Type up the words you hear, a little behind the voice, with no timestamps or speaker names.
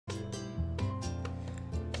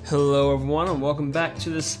Hello everyone and welcome back to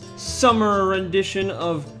this summer rendition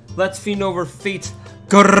of Let's Fiend Over Fate's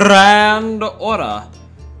Grand Order.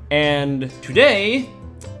 And today,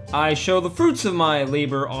 I show the fruits of my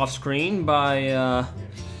labor off-screen by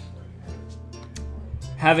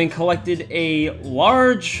having collected a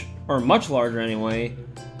large, or much larger anyway,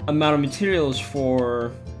 amount of materials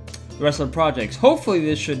for the rest of the projects. Hopefully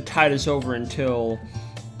this should tide us over until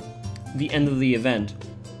the end of the event.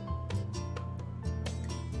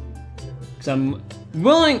 Because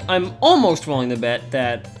I'm almost willing to bet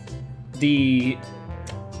that the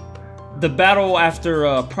battle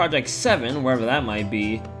after Project 7, wherever that might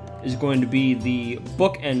be, is going to be the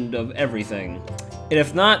bookend of everything. And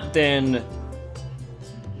if not, then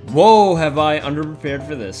whoa, have I underprepared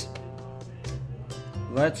for this.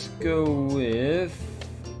 Let's go with...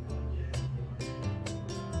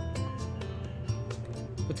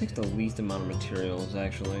 what takes the least amount of materials,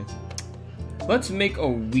 actually? Let's make a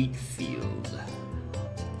wheat field.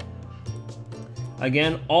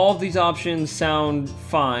 Again, all of these options sound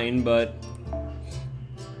fine, but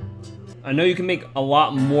I know you can make a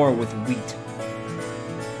lot more with wheat.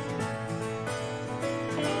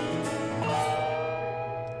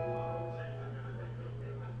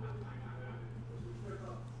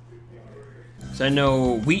 So I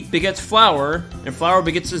know wheat begets flour, and flour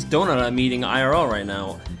begets this donut I'm eating IRL right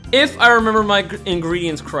now. If I remember my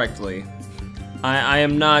ingredients correctly.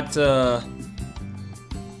 I'm not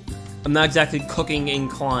exactly cooking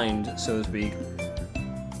inclined, so to speak.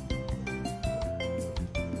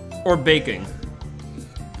 Or baking.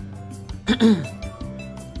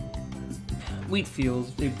 Wheat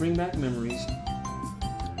fields, they bring back memories.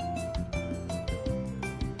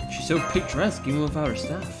 She's so picturesque even without her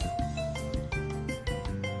staff.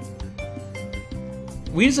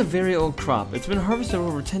 Wheat is a very old crop. It's been harvested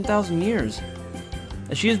over 10,000 years.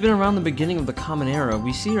 As she has been around the beginning of the Common Era,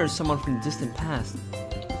 we see her as someone from the distant past.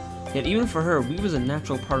 Yet even for her, wheat was a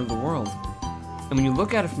natural part of the world. And when you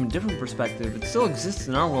look at it from a different perspective, it still exists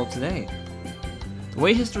in our world today. The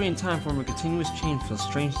way history and time form a continuous change feels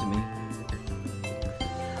strange to me.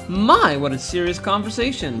 My, what a serious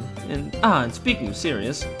conversation! And speaking of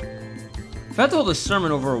serious, if I had to hold a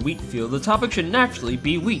sermon over a wheat field, the topic should naturally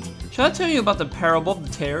be wheat. Should I tell you about the parable of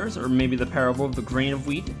the tares, or maybe the parable of the grain of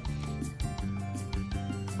wheat?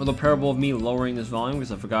 Or the parable of me lowering this volume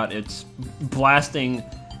because I forgot it's blasting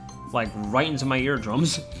like right into my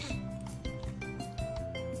eardrums.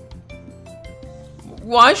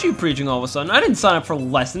 Why is she preaching all of a sudden? I didn't sign up for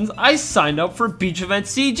lessons. I signed up for beach event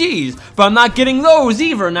CGs, but I'm not getting those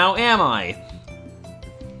either now, am I?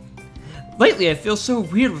 Lately, I feel so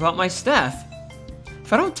weird without my staff.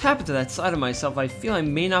 If I don't tap into that side of myself, I feel I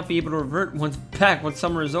may not be able to revert once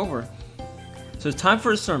summer is over. So it's time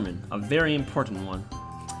for a sermon, a very important one.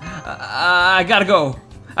 I gotta go.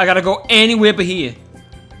 I gotta go anywhere but here.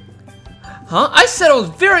 Huh? I said it was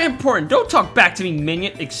very important. Don't talk back to me,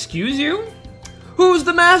 minion. Excuse you? Who's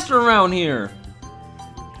the master around here?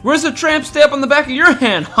 Where's the tramp stamp on the back of your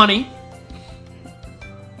hand, honey?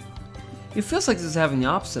 It feels like this is having the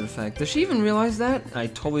opposite effect. Does she even realize that? I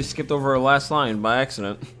totally skipped over her last line by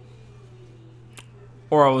accident.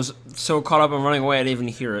 Or I was so caught up in running away I didn't even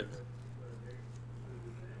hear it.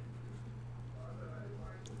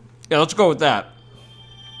 Yeah, let's go with that.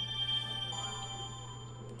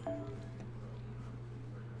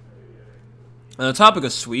 On the topic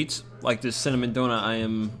of sweets, like this cinnamon donut I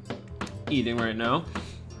am eating right now.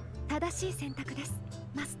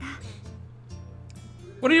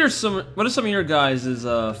 What are some of your guys'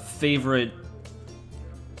 favorite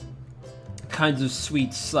kinds of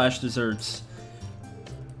sweets / desserts?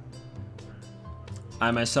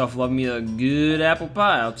 I myself love me a good apple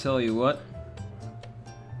pie, I'll tell you what.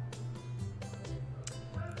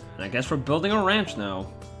 I guess we're building a ranch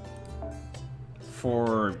now.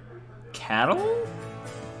 For cattle?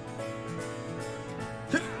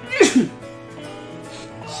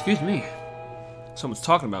 Excuse me. Someone's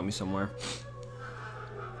talking about me somewhere.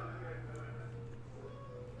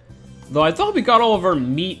 Though I thought we got all of our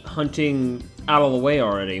meat hunting out of the way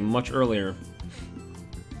already, much earlier.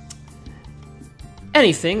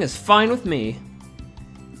 Anything is fine with me.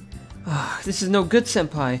 This is no good,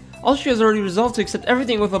 senpai. All she has already resolved to accept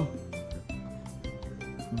everything with a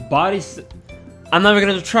body. I'm never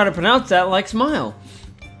gonna try to pronounce that like smile.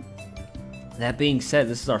 That being said,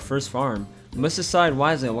 this is our first farm. We must decide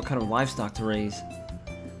wisely on what kind of livestock to raise.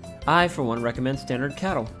 I, for one, recommend standard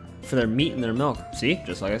cattle for their meat and their milk. See?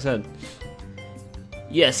 Just like I said.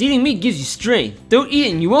 Yes, eating meat gives you strength. Don't eat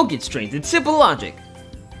it and you won't get strength. It's simple logic.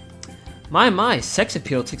 My, sex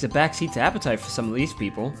appeal takes a backseat to appetite for some of these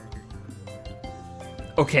people.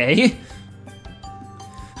 Okay.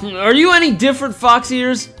 Are you any different, fox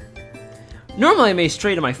ears? Normally I may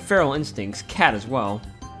stray to my feral instincts, cat as well.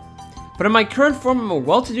 But in my current form, I'm a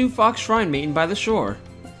well-to-do fox shrine maiden by the shore.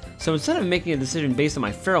 So instead of making a decision based on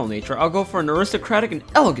my feral nature, I'll go for an aristocratic and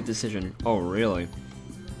elegant decision. Oh, really?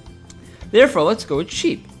 Therefore, let's go with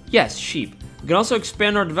sheep. Yes, sheep. We can also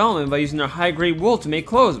expand our development by using their high-grade wool to make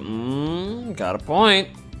clothes. Got a point.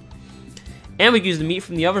 And we can use the meat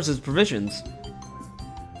from the others as provisions.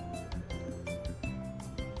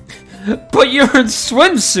 But you're in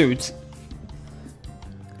swimsuit!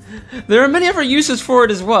 There are many other uses for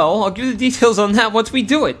it as well. I'll give you the details on that once we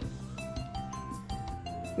do it.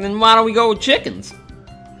 Then why don't we go with chickens?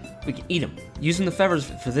 We can eat them, using the feathers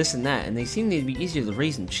for this and that, and they seem to be easier to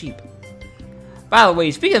raise than sheep. By the way,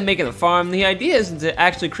 speaking of making a farm, the idea isn't to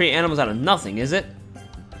actually create animals out of nothing, is it?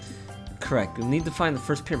 Correct. We'll need to find the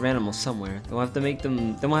first pair of animals somewhere. Then we'll have to make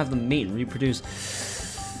them. Then we'll have them mate and reproduce.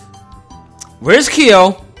 Where's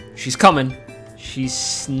Kyo? She's coming. She's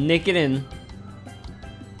sneaking in.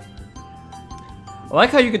 I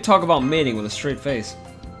like how you could talk about mating with a straight face.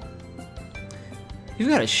 You've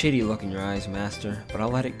got a shady look in your eyes, Master, but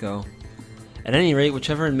I'll let it go. At any rate,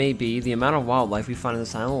 whichever it may be, the amount of wildlife we find in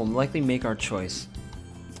this island will likely make our choice.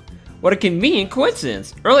 What a convenient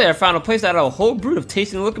coincidence! Earlier I found a place that had a whole brood of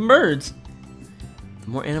tasty-looking birds. The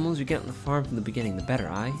more animals we get on the farm from the beginning, the better,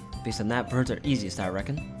 aye? Based on that, birds are easiest, I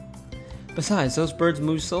reckon. Besides, those birds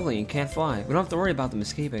move slowly and can't fly. We don't have to worry about them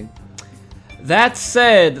escaping. That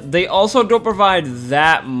said, they also don't provide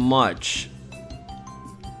that much.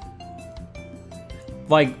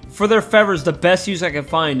 Like, for their feathers, the best use I can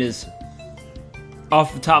find is,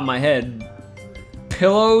 off the top of my head,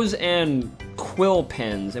 pillows and quill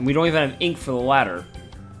pens, and we don't even have ink for the latter.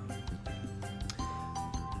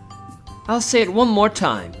 I'll say it one more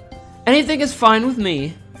time. Anything is fine with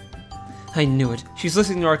me. I knew it. She's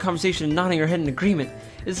listening to our conversation and nodding her head in agreement.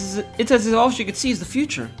 It's as if all she could see is the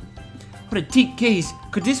future. What a deep gaze.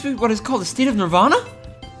 Could this be what is called a state of nirvana?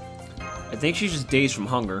 I think she's just dazed from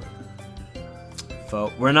hunger.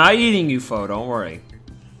 Fo, we're not eating you, Fo. Don't worry.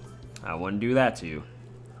 I wouldn't do that to you.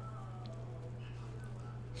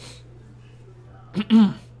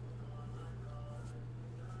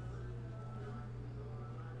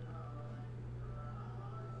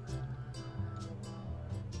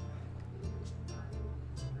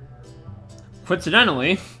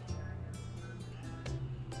 Coincidentally,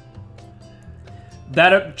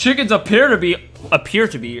 that chickens appear to be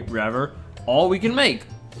rather all we can make.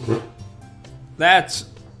 That's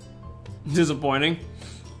disappointing.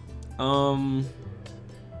 Yeah,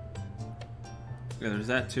 there's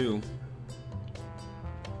that too.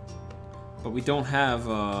 But we don't have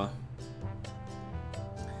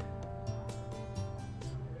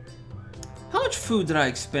how much food did I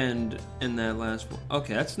expend in that last one?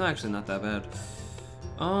 Okay, that's actually not that bad.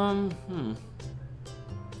 I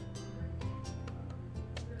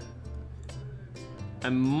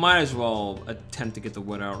might as well attempt to get the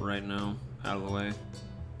wood out right now, out of the way.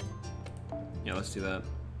 Yeah, let's do that.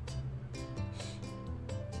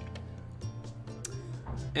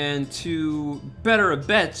 And to better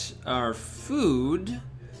abet our food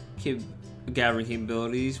gathering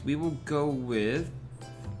capabilities, we will go with...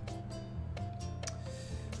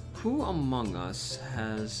 Who among us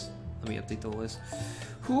has... Let me update the list.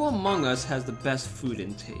 Who among us has the best food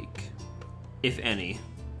intake? If any.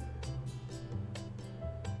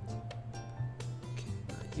 Okay,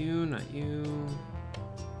 not you, not you.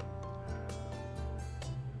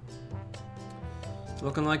 It's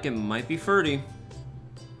looking like it might be Ferdy.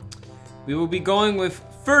 We will be going with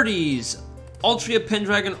Ferdy's Ultra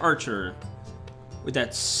Pendragon Archer with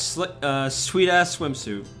that sweet-ass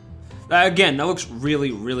swimsuit. Again, that looks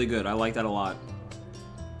really, really good. I like that a lot.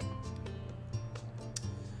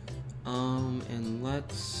 And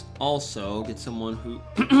let's also get someone who...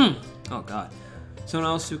 oh, God. Someone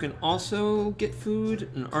else who can also get food.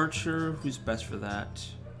 An archer who's best for that.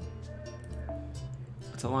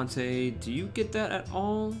 Talante, do you get that at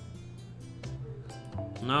all?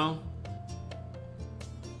 No?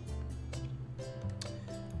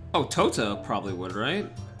 Oh, Tota probably would, right?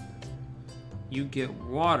 You get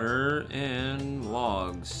water and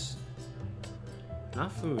logs.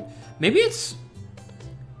 Not food. Maybe it's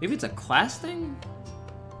a class thing?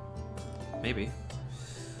 Maybe.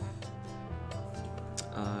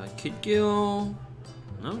 Kid Gill.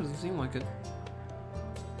 No, doesn't seem like it.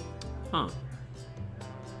 Huh.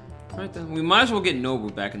 Right then. We might as well get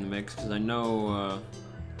Nobu back in the mix, because I know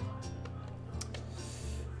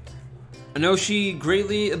she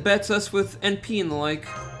greatly abets us with NP and the like.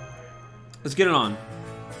 Let's get it on.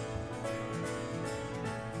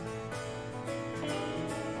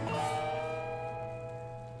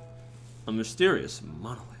 a mysterious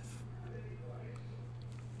monolith.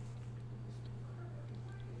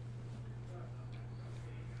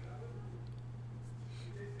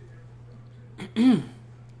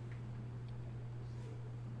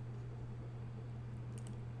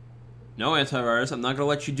 No, antivirus, I'm not gonna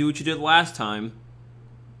let you do what you did last time.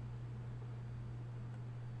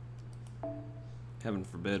 Heaven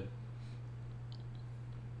forbid.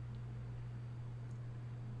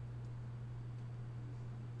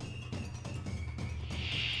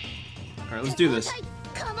 Alright, let's do this.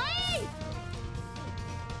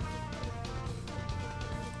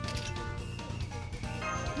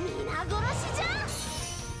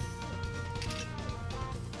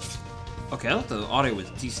 Okay, I thought the audio was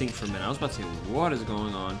desynced for a minute. I was about to say, what is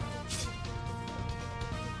going on?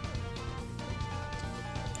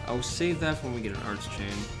 I'll save that for when we get an arts chain.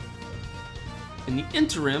 In the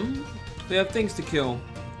interim, we have things to kill.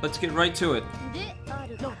 Let's get right to it.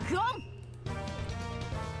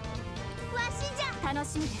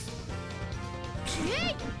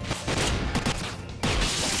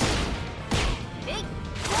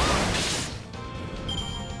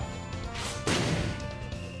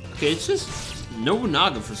 Okay, it's just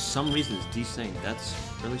Nobunaga for some reason is desynced. That's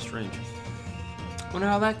really strange. Wonder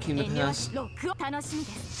how that came to pass.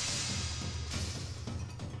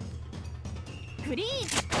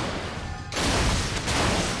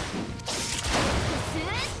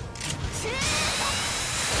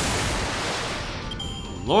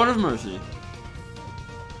 Lord of mercy.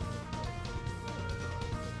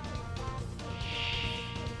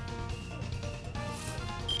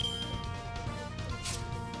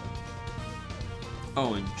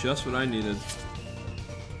 Oh, and just what I needed.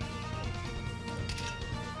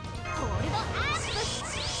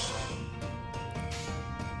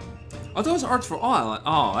 Oh, those arts for all.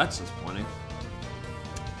 Oh, that's disappointing.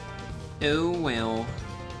 Oh well.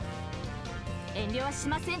 I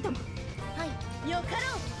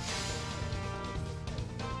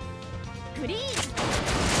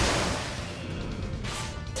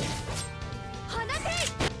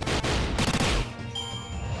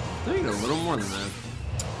think a little more than that.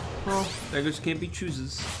 Well, beggars can't be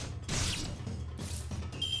choosers.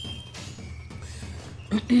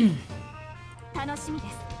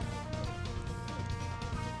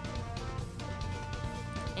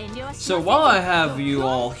 So while I have you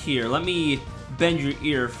all here, let me bend your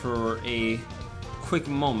ear for a quick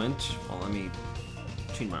moment. Well, let me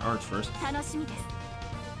change my arts first. Yeah, that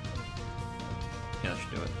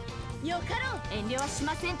should do it.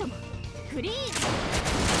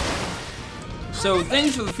 So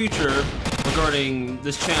things for the future regarding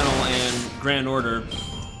this channel and Grand Order.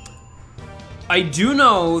 I do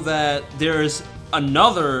know that there's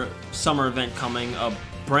another summer event coming, a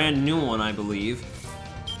brand new one, I believe.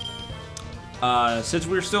 Since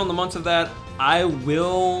we're still in the months of that, I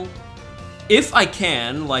will, if I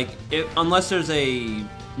can, like, unless there's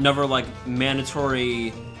another, like,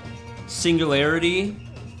 mandatory singularity.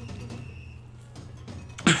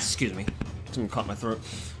 Excuse me, something caught my throat.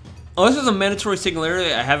 Unless there's a mandatory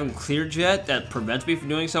singularity I haven't cleared yet that prevents me from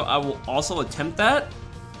doing so, I will also attempt that.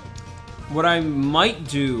 What I might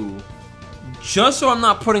do, just so I'm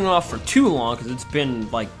not putting it off for too long, because it's been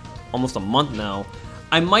like almost a month now,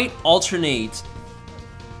 I might alternate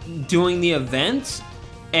doing the event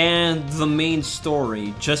and the main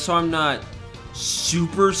story, just so I'm not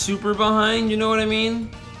super behind, you know what I mean?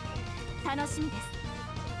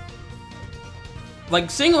 Like,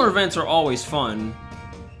 singular events are always fun,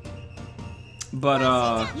 but,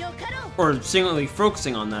 or singularly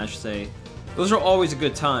focusing on that, I should say. Those are always a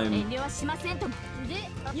good time.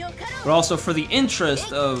 But also for the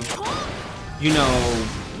interest of, you know,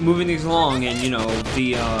 moving things along and, you know,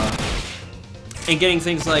 the, and getting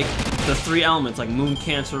things like the 3 elements, like Moon,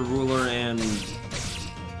 Cancer, Ruler, and,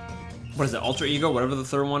 what is it, Ultra Ego, whatever the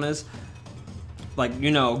third one is. Like,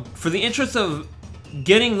 you know, for the interest of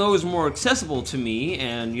getting those more accessible to me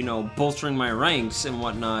and, you know, bolstering my ranks and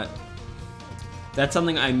whatnot, that's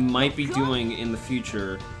something I might be doing in the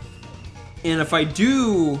future. And if I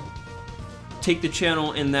do take the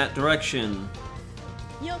channel in that direction,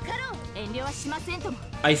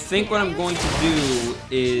 I think what I'm going to do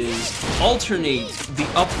is alternate the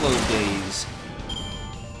upload days.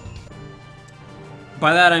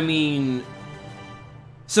 By that I mean,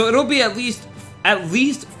 so it'll be at least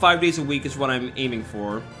 5 days a week is what I'm aiming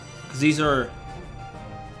for, because these are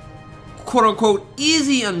quote-unquote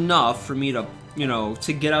easy enough for me to, you know,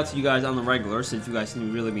 to get out to you guys on the regular, since you guys seem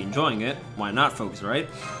to really be enjoying it. Why not, folks, right?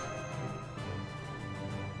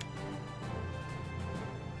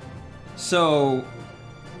 So,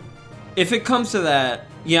 if it comes to that,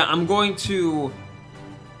 yeah, I'm going to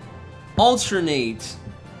alternate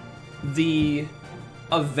the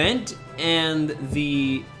event and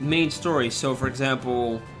the main story. So, for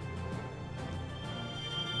example,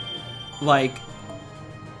 like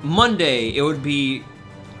Monday would be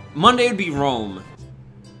Rome.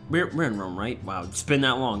 We're in Rome, right? Wow, it's been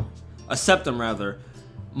that long. A Septum, rather.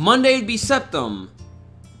 Monday would be Septum.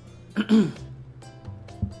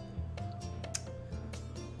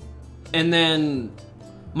 And then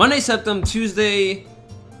Monday Septum, Tuesday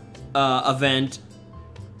event,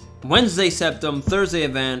 Wednesday Septum, Thursday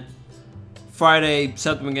event, Friday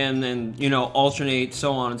Septum again, and you know, alternate,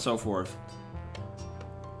 so on and so forth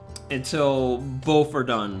until both are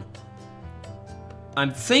done.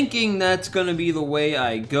 I'm thinking that's gonna be the way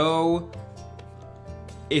I go.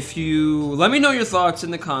 If you let me know your thoughts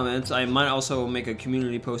in the comments, I might also make a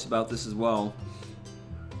community post about this as well.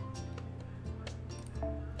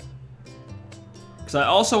 Because I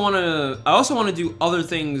also want to do other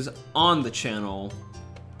things on the channel.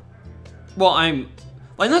 Well,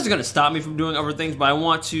 that's gonna stop me from doing other things, but I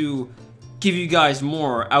want to give you guys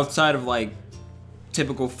more outside of like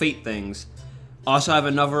typical Fate things. Also, I have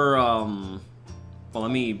another well, let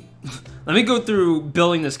me go through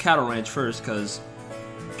building this cattle ranch first, because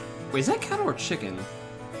wait, is that cattle or chicken?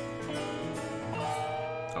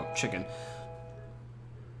 Oh, chicken.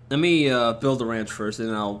 Let me build the ranch first, and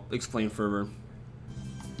then I'll explain further.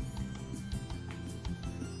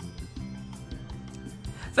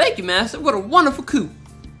 Thank you, Master. What a wonderful coop.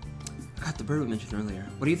 I got the bird we mentioned earlier.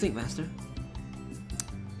 What do you think, Master?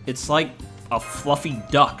 It's like a fluffy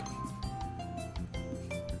duck.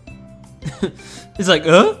 It's like,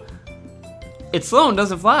 it's slow and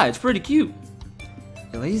doesn't fly. It's pretty cute.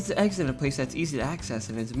 It lays its eggs in a place that's easy to access,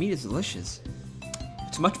 and its meat is delicious.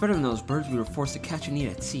 It's much better than those birds we were forced to catch and eat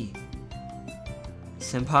at sea.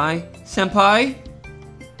 Senpai? Senpai?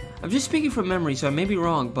 I'm just speaking from memory, so I may be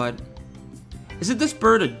wrong, but isn't this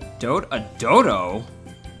bird a dodo?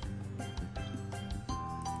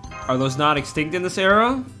 Are those not extinct in this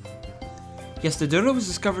era? Yes, the dodo was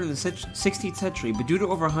discovered in the 16th century, but due to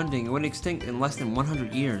overhunting, it went extinct in less than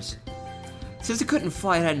 100 years. Since it couldn't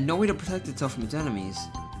fly, it had no way to protect itself from its enemies.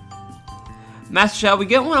 Master, shall we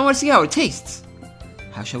get one? I want to see how it tastes.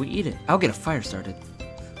 How shall we eat it? I'll get a fire started.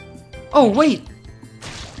 Oh, wait!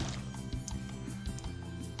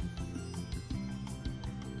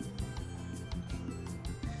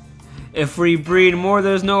 If we breed more,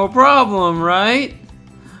 there's no problem, right?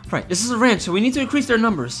 Right, this is a ranch, so we need to increase their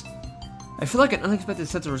numbers. I feel like an unexpected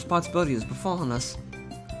sense of responsibility has befallen us.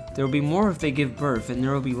 There will be more if they give birth, and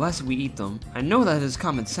there will be less if we eat them. I know that is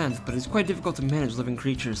common sense, but it's quite difficult to manage living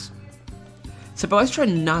creatures. So, but let's try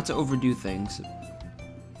not to overdo things.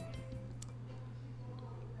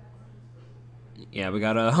 Yeah, we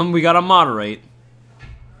gotta moderate.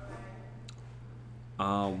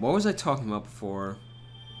 What was I talking about before?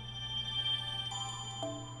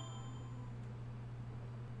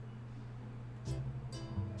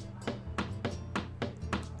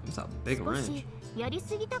 It's a big ranch.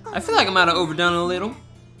 I feel like I might have overdone it a little.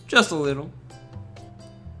 Just a little.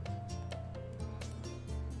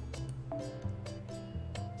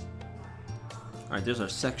 Alright, there's our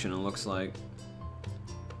section, it looks like.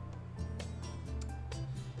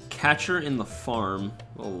 Catcher in the farm.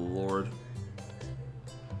 Oh, Lord.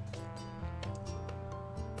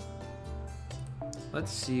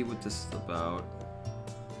 Let's see what this is about.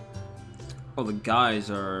 Oh, the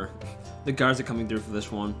guys are coming through for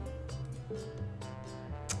this one.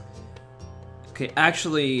 Okay,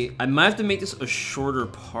 actually, I might have to make this a shorter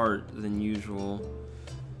part than usual.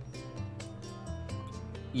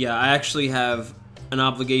 Yeah, I actually have an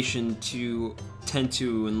obligation to tend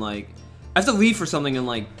to, and like, I have to leave for something in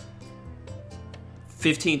like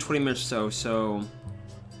 15-20 minutes or so, so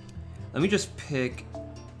let me just pick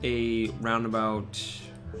a roundabout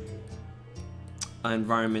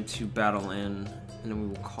environment to battle in, and then we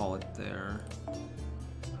will call it there.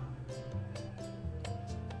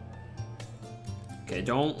 Okay, I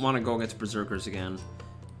don't want to go against Berserkers again.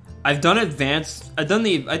 I think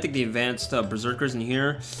the advanced Berserkers in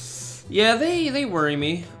here. Yeah, they worry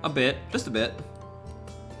me a bit, just a bit.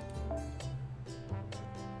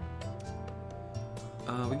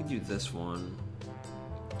 We can do this one.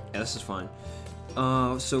 Yeah, this is fine.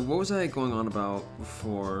 So what was I going on about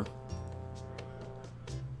before?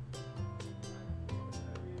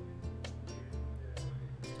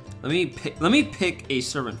 Let me pick a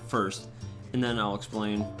servant first, and then I'll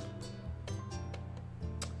explain.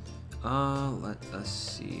 Let us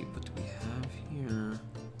see, what do we have here?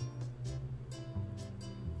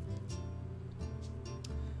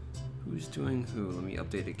 Who's doing who? Let me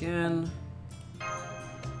update again.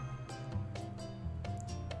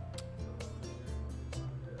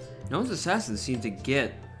 Those assassins seem to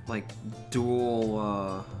get, like,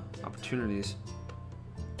 dual, opportunities.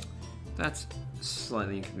 That's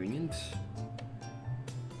slightly inconvenient.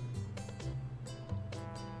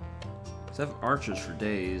 So I have archers for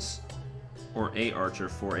days. Or a archer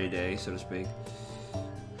for a day, so to speak.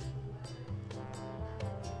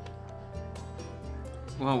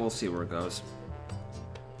 Well, we'll see where it goes.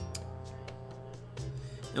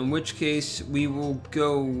 In which case, we will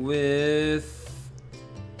go with...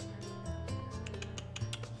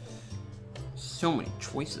 So many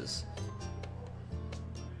choices.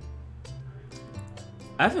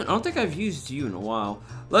 I don't think I've used you in a while.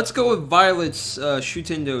 Let's go with Violet's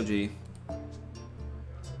Shuten Doji.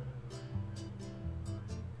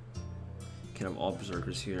 Can have all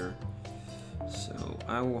berserkers here. So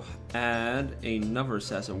I will add another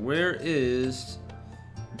assassin. Where is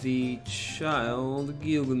the child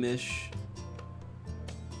Gilgamesh?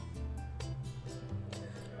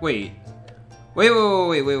 Wait.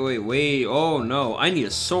 Wait. Oh no, I need a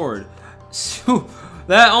sword. So,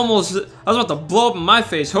 that almost, I was about to blow up in my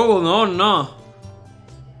face. Oh no.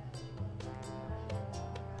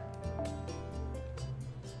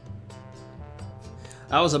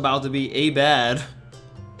 That was about to be a bad.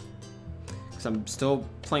 Because I'm still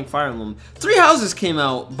playing Fire Emblem. 3 Houses came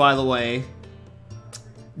out, by the way,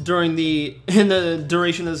 in the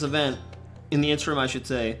duration of this event. In the interim, I should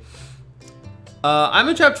say. I'm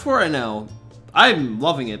in chapter 4 right now. I'm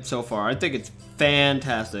loving it so far. I think it's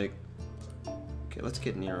fantastic. Okay, let's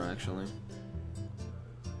get Nero, actually.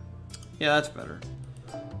 Yeah, that's better.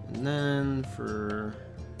 And then for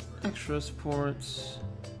extra supports...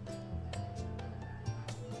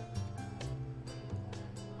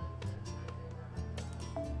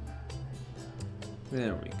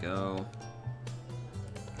 There we go.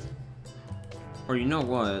 Or you know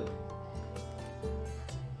what?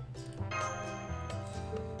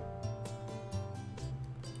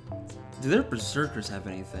 Do their berserkers have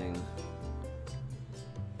anything?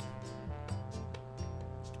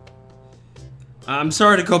 I'm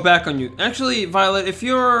sorry to go back on you. Actually, Violet, if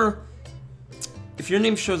your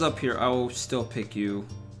name shows up here, I will still pick you.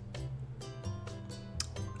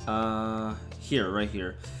 Here, right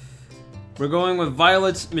here. We're going with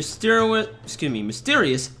Violet's Mysterious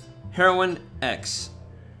Heroine X.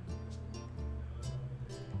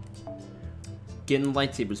 Getting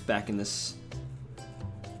lightsabers back in this.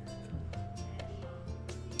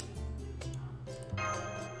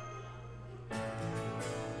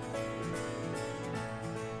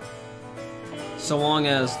 So long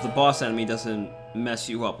as the boss enemy doesn't mess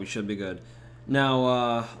you up, we should be good.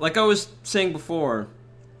 Now, like I was saying before,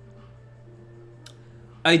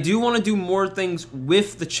 I do want to do more things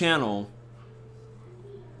with the channel.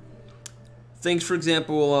 Things, for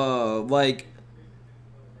example, like,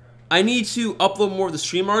 I need to upload more of the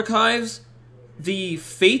stream archives. The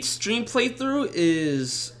Fate stream playthrough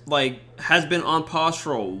is, like, has been on pause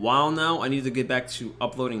for a while now. I need to get back to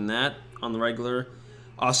uploading that on the regular.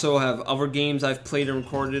 Also have other games I've played and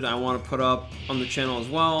recorded I want to put up on the channel as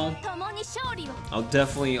well. I'll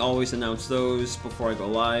definitely always announce those before I go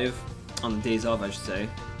live. On the days of, I should say.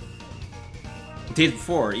 Days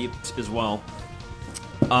before, as well.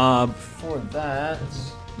 Before that...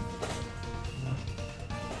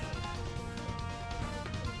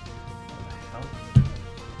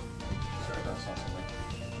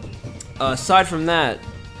 aside from that,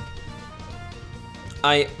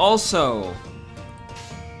 I also...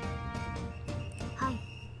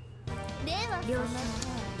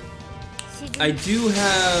 I do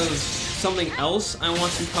have something else I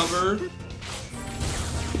want to cover.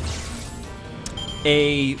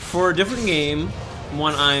 For a different game,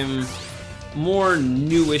 one I'm more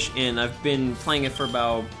newish in. I've been playing it for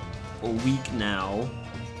about a week now.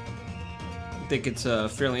 I think it's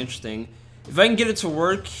fairly interesting. If I can get it to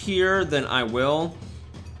work here, then I will.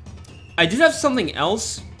 I did have something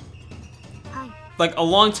else. Like a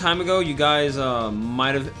long time ago, you guys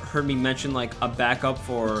might have heard me mention like a backup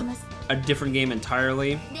for a different game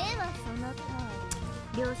entirely.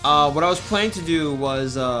 What I was planning to do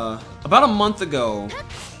was about a month ago,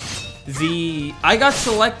 I got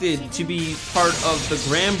selected to be part of the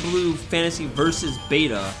Grand Blue Fantasy Versus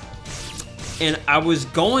beta, and I was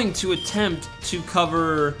going to attempt to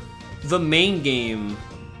cover the main game,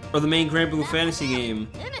 or the main Grand Blue Fantasy game,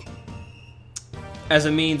 as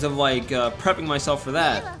a means of like prepping myself for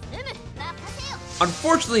that.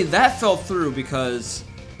 Unfortunately, that fell through because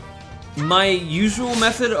my usual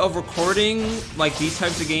method of recording like these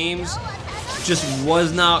types of games just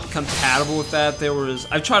was not compatible with that.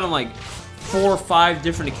 I've tried on like 4 or 5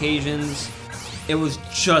 different occasions. It was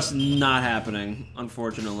just not happening,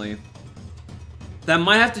 unfortunately. That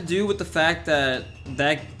might have to do with the fact that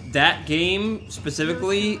that game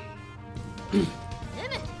specifically. God,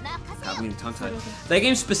 I'm getting tongue-tied. That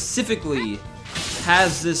game specifically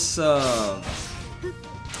has this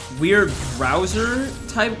weird browser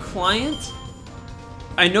type client.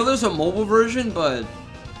 I know there's a mobile version, but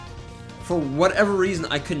for whatever reason,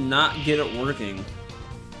 I could not get it working.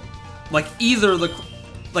 Like either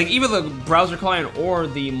the browser client or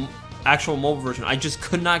the actual mobile version, I just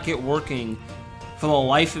could not get working for the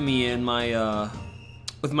life of me in my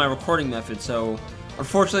with my recording method. So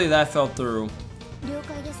unfortunately, that fell through.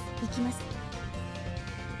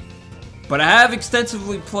 But I have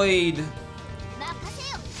extensively played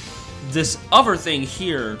this other thing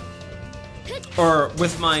here, or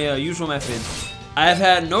with my usual method. I have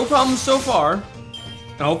had no problems so far,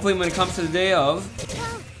 and hopefully when it comes to the day of,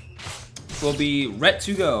 we'll be ready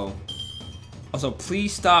to go. Also,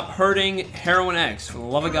 please stop hurting Heroine X, for the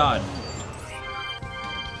love of God.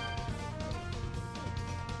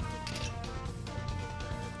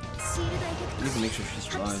 I need to make sure she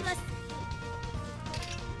survives.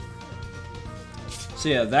 So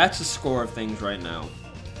yeah, that's the score of things right now.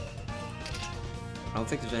 I don't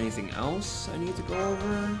think there's anything else I need to go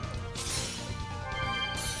over.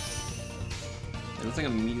 I don't think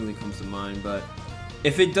immediately comes to mind, but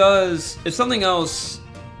if it does, if something else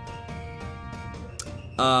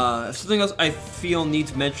I feel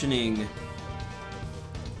needs mentioning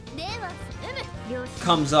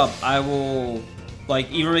comes up, I will like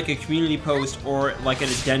either make a community post or like an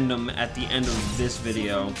addendum at the end of this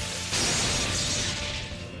video.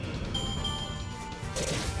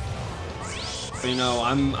 But, you know,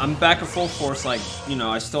 I'm back at full force. Like, you know,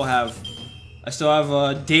 I still have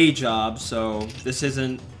a day job, so this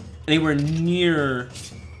isn't anywhere near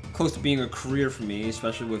close to being a career for me,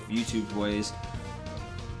 especially with YouTube's ways.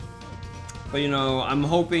 But, you know, I'm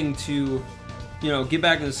hoping to, you know, get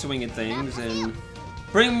back in the swing of things and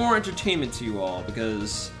bring more entertainment to you all,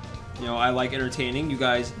 because, you know, I like entertaining. You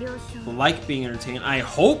guys like being entertained. I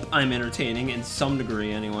hope I'm entertaining in some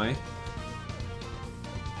degree, anyway.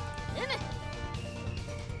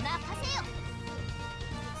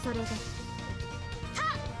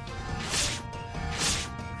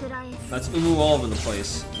 That's Umu all over the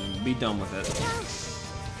place. Be done with it.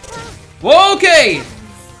 Whoa, okay!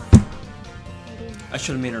 I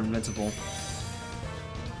should have made her invincible.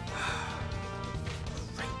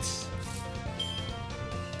 Right.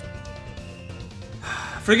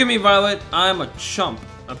 Forgive me, Violet. I'm a chump,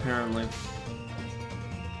 apparently.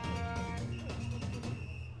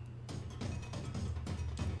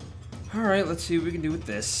 Alright, let's see what we can do with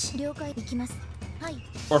this.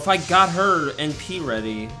 Or if I got her NP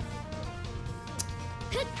ready,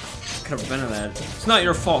 could have prevented that. It's not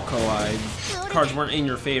your fault, Koai. Cards weren't in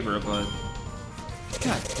your favor, but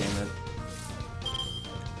god damn it.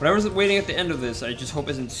 Whatever's waiting at the end of this, I just hope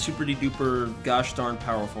isn't super duper gosh darn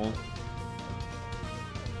powerful.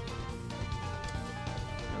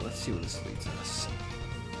 Now let's see what this leads us.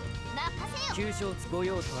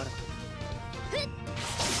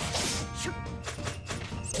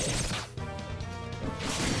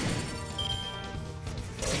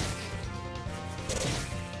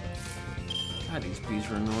 God, these bees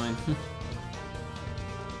are annoying.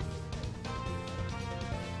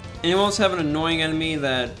 Anyone else have an annoying enemy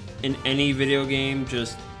that in any video game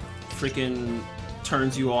just freaking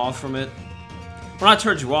turns you off from it? Well, not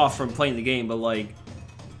turns you off from playing the game, but like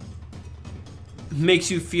makes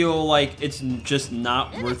you feel like it's just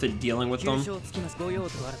not worth it dealing with them.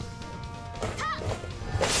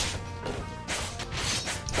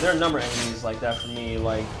 There are a number of enemies like that for me,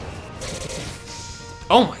 like...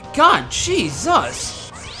 Oh my god,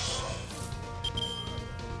 Jesus!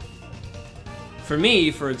 For me,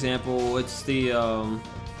 for example, it's the,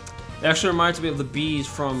 it actually reminds me of the bees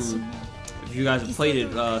from, if you guys have played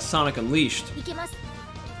it, Sonic Unleashed.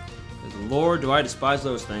 Lord, do I despise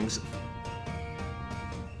those things.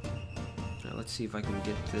 Alright, let's see if I can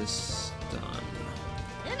get this done.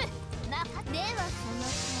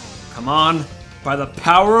 Come on! By the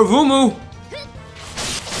power of Umu!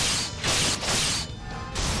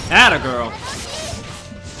 Atta girl!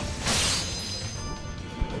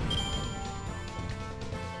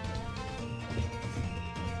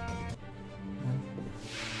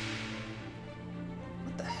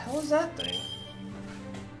 What the hell is that thing?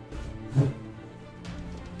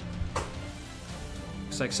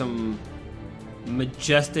 Looks like some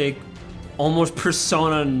majestic, almost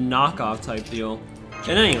Persona knockoff type deal. At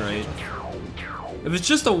any rate, if it's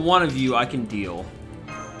just a one of you, I can deal.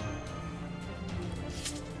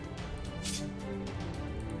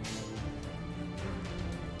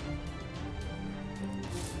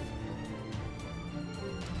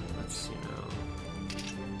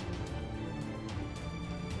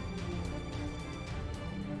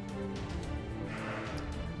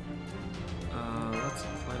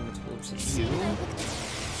 Let's see you.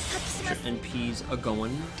 Get your NPs a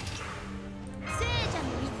going.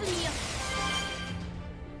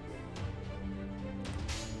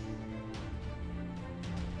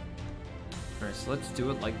 Alright, so let's do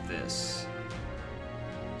it like this.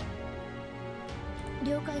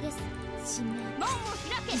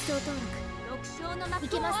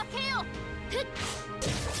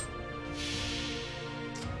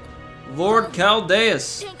 Lord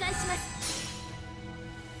Caldeus.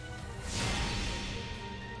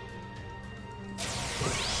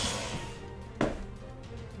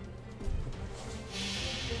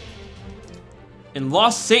 In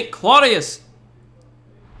Lost St. Claudius.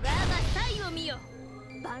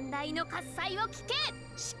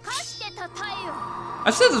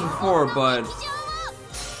 I've said this before, but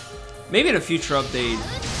maybe in a future update,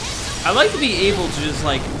 I'd like to be able to just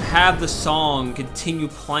like have the song continue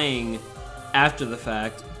playing after the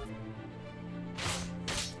fact.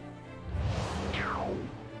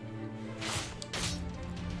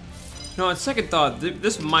 No, on second thought,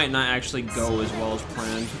 this might not actually go as well as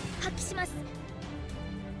planned.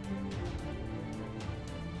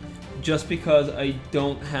 Just because I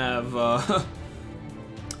don't have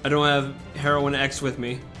I don't have Heroine X with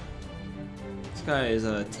me. This guy is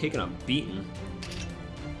taking a beating.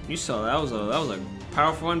 You saw that was a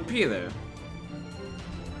powerful NP there.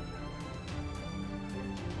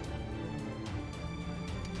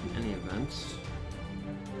 In any event,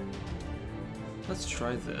 let's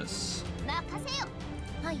try this.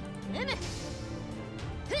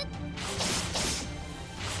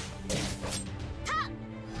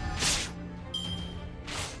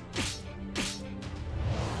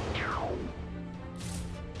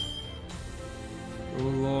 Oh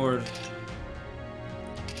Lord.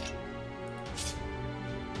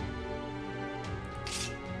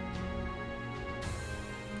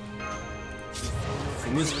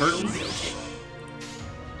 Fiend is hurting.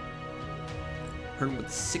 Hurting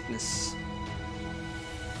with sickness.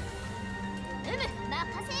 Wait,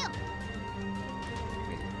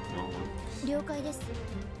 no one.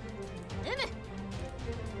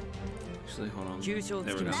 Actually, hold on. There we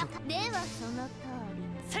go.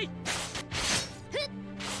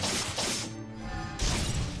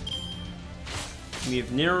 I mean,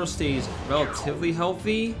 if Nero stays relatively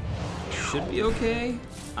healthy, should be okay.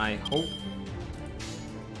 I hope.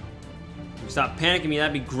 If you stop panicking me,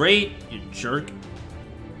 that'd be great, you jerk.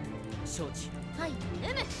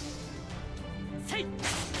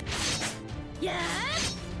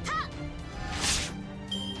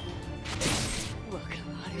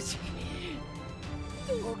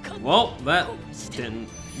 Well, that didn't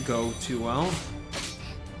go too well.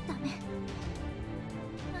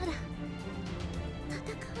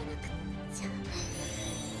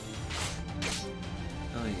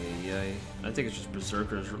 I think it's just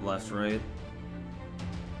berserkers left, right?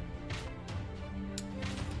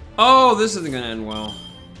 Oh, this isn't gonna end well.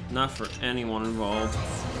 Not for anyone involved.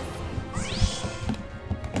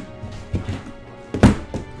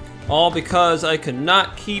 All because I could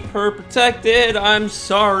not keep her protected. I'm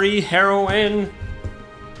sorry, Heroine.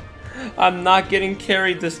 I'm not getting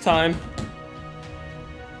carried this time.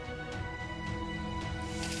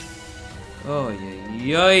 Oh,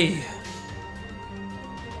 yay.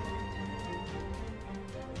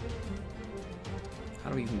 How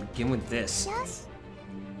do we even begin with this? Let's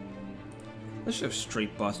just have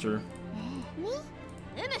straight buster.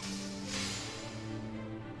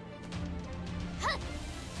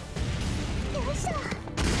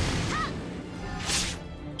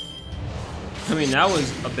 I mean, that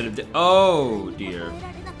was a bit of oh dear.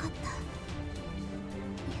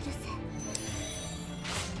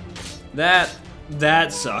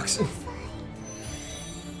 That sucks.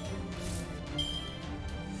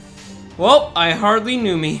 Well, I hardly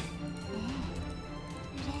knew me.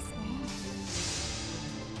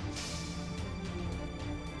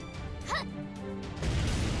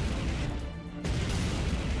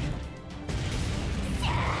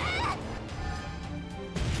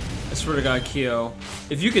 I swear to God, Kyo,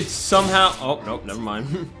 if you could somehow... Oh, nope, never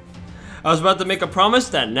mind. I was about to make a promise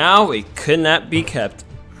that now it could not be kept.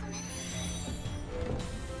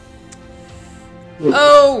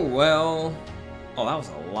 Oh, well... Oh, that was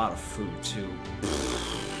a lot of food, too.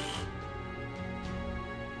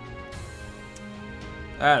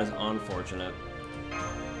 That is unfortunate.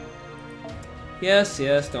 Yes,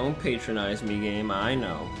 don't patronize me, game, I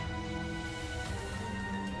know.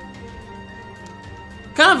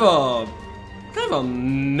 Kind of a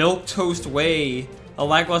milquetoast way, a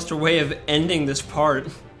lackluster way of ending this part.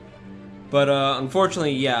 But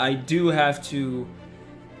unfortunately, yeah, I do have to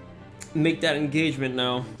make that engagement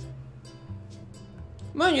now.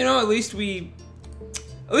 Well, you know, at least it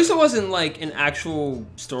wasn't like an actual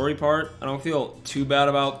story part. I don't feel too bad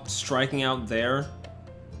about striking out there.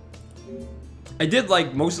 I did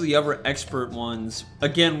like most of the other expert ones.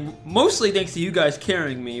 Again, mostly thanks to you guys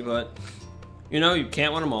carrying me, but you know, you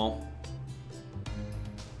can't win them all.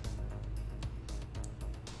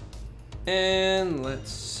 And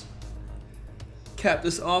let's cap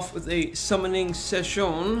this off with a summoning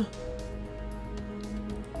session.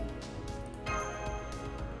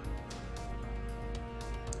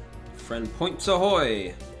 Friend points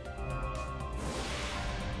ahoy.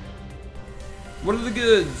 What are the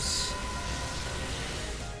goods?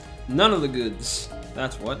 None of the goods.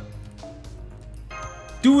 That's what.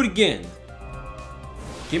 Do it again.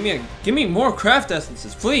 Give me more craft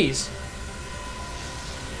essences, please.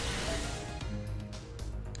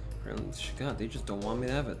 God, they just don't want me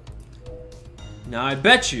to have it. Now I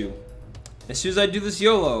bet you, as soon as I do this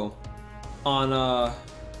YOLO on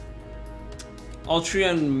Altria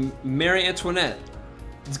and Marie Antoinette,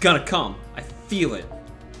 it's gonna come. I feel it.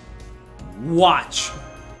 Watch.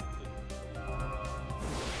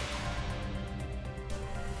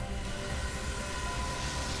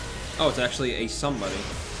 Oh, it's actually a somebody.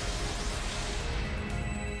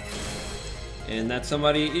 And that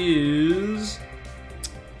somebody is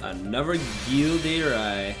another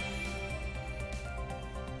Gilderai.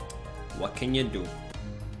 What can you do?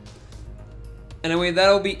 Anyway,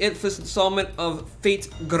 that'll be it for this installment of Fate's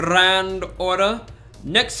Grand Order.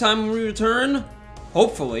 Next time we return,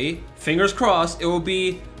 hopefully, fingers crossed, it will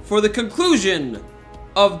be for the conclusion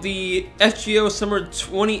of the FGO Summer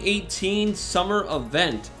 2018 Summer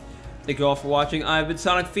Event. Thank you all for watching. I've been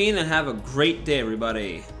Sonic Fiend, and have a great day,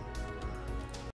 everybody.